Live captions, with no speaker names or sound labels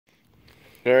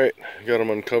Alright, got them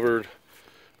uncovered.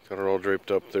 Got her all draped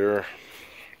up there.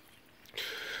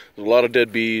 There's a lot of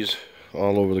dead bees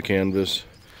all over the canvas,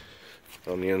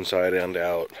 on the inside and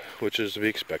out, which is to be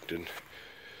expected.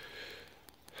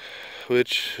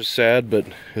 Which is sad, but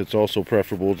it's also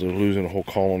preferable to losing a whole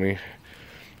colony.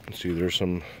 Let's see, there's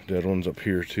some dead ones up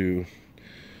here too.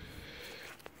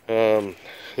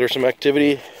 There's some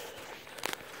activity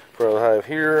for the hive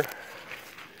here,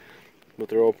 but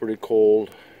they're all pretty cold.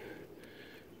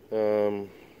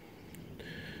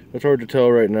 It's hard to tell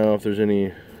right now if there's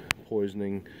any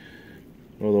poisoning,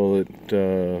 although it,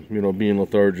 you know, being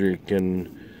lethargic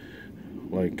and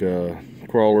like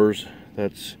crawlers,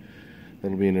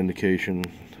 that'll be an indication.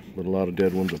 But a lot of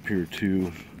dead ones up here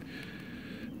too.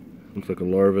 Looks like a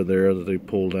larva there that they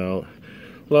pulled out.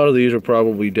 A lot of these are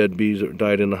probably dead bees that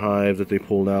died in the hive that they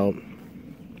pulled out.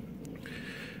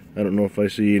 I don't know if I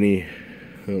see any.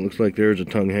 It looks like there's a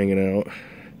tongue hanging out.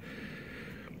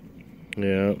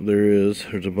 Yeah, there is.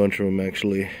 There's a bunch of them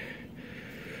actually.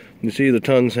 You see the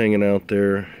tongues hanging out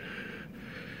there,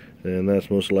 and that's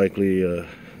most likely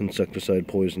insecticide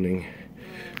poisoning.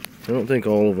 I don't think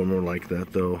all of them are like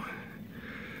that though.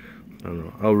 I don't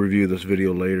know. I'll review this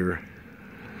video later.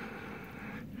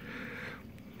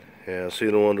 Yeah, see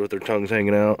the ones with their tongues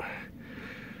hanging out?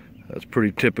 That's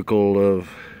pretty typical of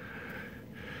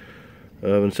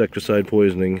insecticide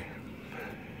poisoning.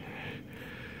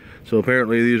 So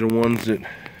apparently these are ones that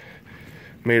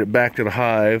made it back to the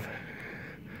hive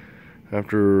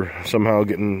after somehow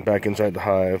getting back inside the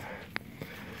hive.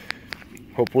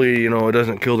 Hopefully, you know, it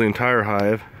doesn't kill the entire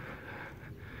hive.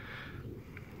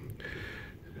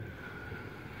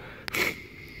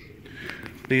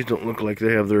 These don't look like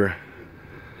they have their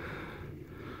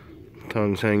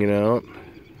tongues hanging out.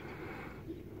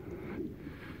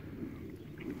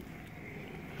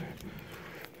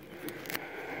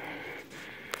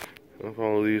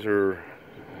 All of these are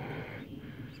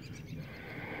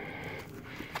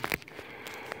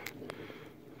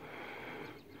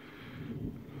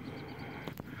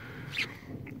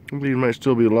these might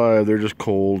still be alive, they're just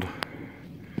cold.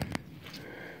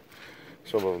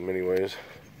 Some of them anyways.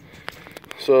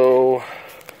 So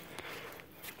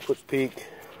quick peek,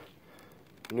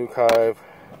 nuke hive.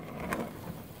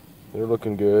 They're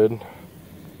looking good.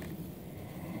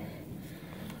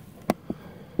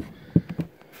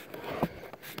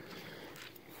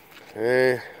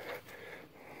 Okay,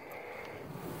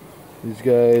 these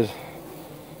guys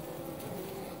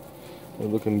are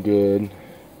looking good.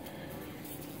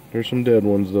 There's some dead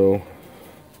ones though.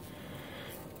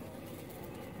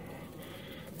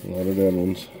 A lot of dead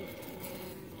ones.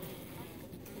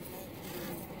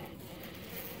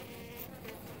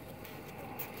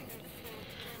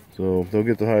 So they'll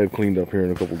get the hive cleaned up here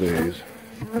in a couple days.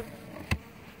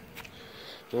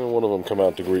 And one of them come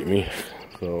out to greet me,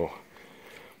 so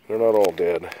they're not all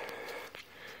dead.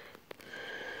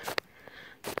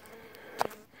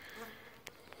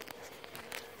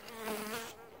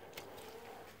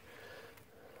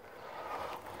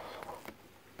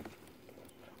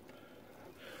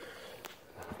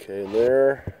 Okay,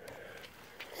 there.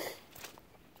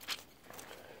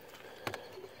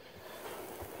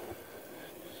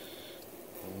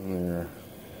 And there.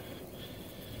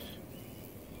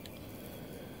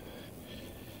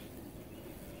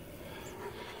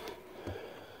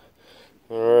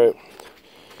 Alright.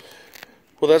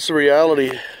 Well, that's the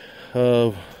reality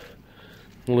of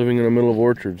living in the middle of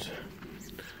orchards.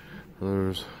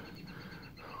 There's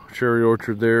a cherry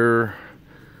orchard there,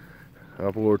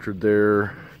 apple orchard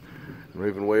there, and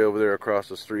even way over there across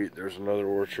the street there's another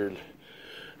orchard.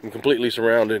 I'm completely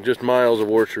surrounded, just miles of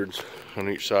orchards on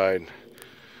each side.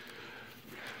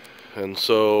 And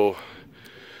so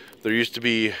there used to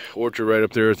be orchard right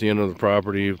up there at the end of the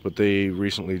property, but they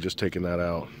recently just taken that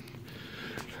out.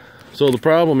 So the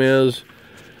problem is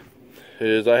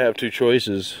I have two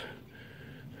choices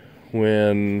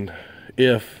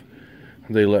if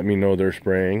they let me know they're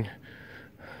spraying.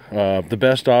 The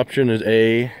best option is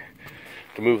A,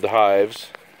 to move the hives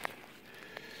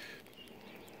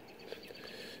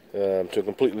to a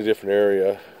completely different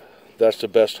area. That's the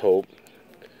best hope.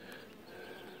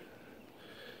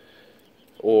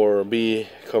 Or B,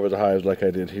 cover the hives like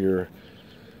I did here,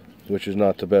 which is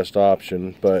not the best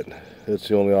option, but it's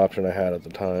the only option I had at the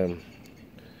time.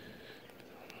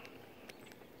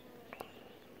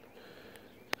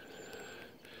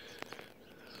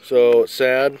 So it's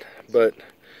sad, but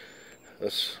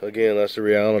that's the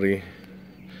reality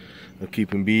of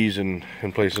keeping bees in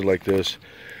places like this.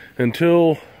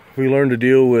 Until we learn to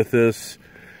deal with this,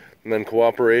 and then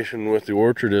cooperation with the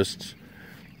orchardists.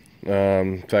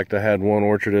 In fact, I had one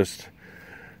orchardist,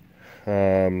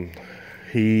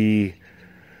 He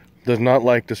does not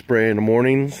like to spray in the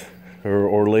mornings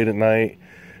or late at night.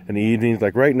 In the evenings,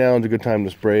 like right now is a good time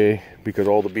to spray because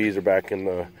all the bees are back in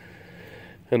the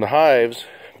hives.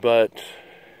 But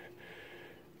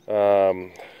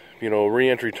you know,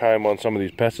 re-entry time on some of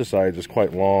these pesticides is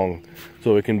quite long,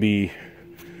 so it can be,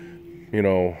 you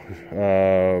know,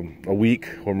 a week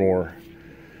or more.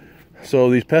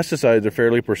 So these pesticides are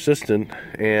fairly persistent,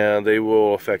 and they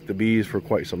will affect the bees for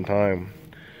quite some time.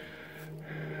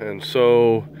 And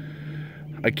so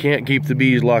I can't keep the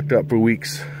bees locked up for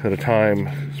weeks at a time,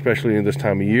 especially in this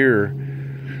time of year.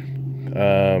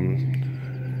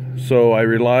 So I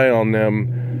rely on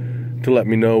them to let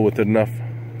me know with enough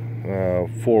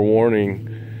forewarning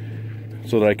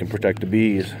so that I can protect the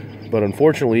bees. But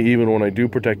unfortunately, even when I do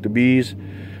protect the bees,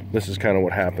 this is kind of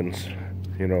what happens.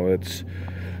 You know, it's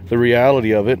the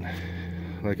reality of it,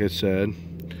 like I said,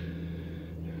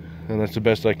 and that's the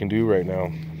best I can do right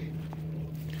now.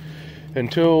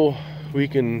 Until we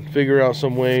can figure out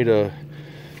some way to,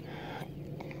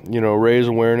 you know, raise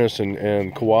awareness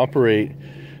and cooperate.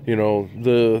 You know,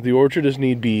 the orchardists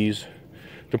need bees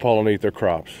to pollinate their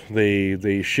crops.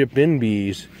 They ship in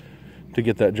bees to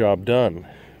get that job done.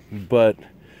 But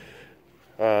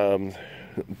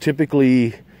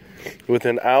typically,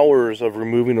 within hours of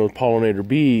removing those pollinator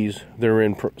bees, they're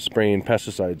in spraying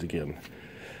pesticides again.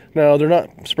 Now, they're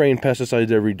not spraying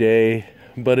pesticides every day,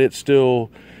 but it's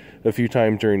still a few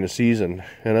times during the season.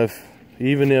 And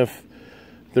even if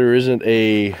there isn't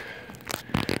a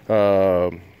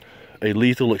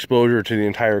lethal exposure to the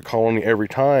entire colony every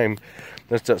time,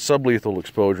 that's that sublethal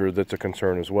exposure that's a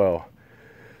concern as well.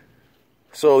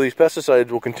 So these pesticides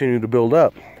will continue to build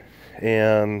up,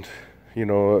 and you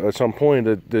know, at some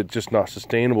point they're just not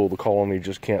sustainable. The colony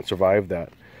just can't survive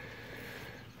that.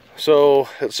 So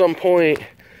at some point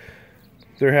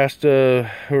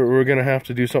we're gonna have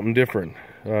to do something different.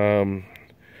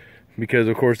 Because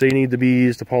of course they need the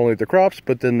bees to pollinate their crops,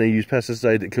 but then they use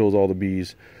pesticide that kills all the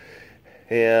bees.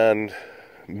 And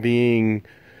being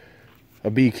a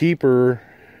beekeeper,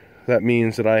 that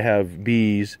means that I have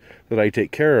bees that I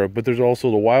take care of, but there's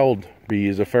also the wild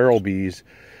bees, the feral bees,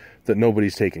 that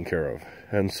nobody's taking care of.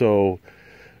 And so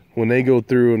when they go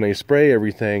through and they spray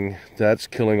everything, that's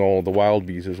killing all the wild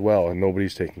bees as well, and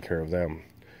nobody's taking care of them.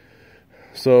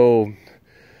 So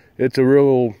it's a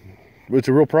real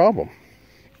problem.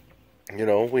 You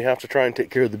know, we have to try and take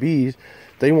care of the bees.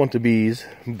 They want the bees,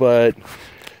 but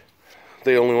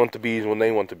they only want the bees when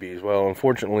they want the bees. Well,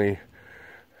 unfortunately,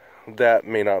 that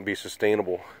may not be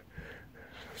sustainable.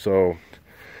 So,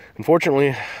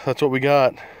 unfortunately, that's what we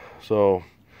got. So,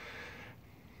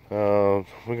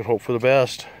 we can hope for the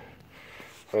best.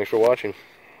 Thanks for watching.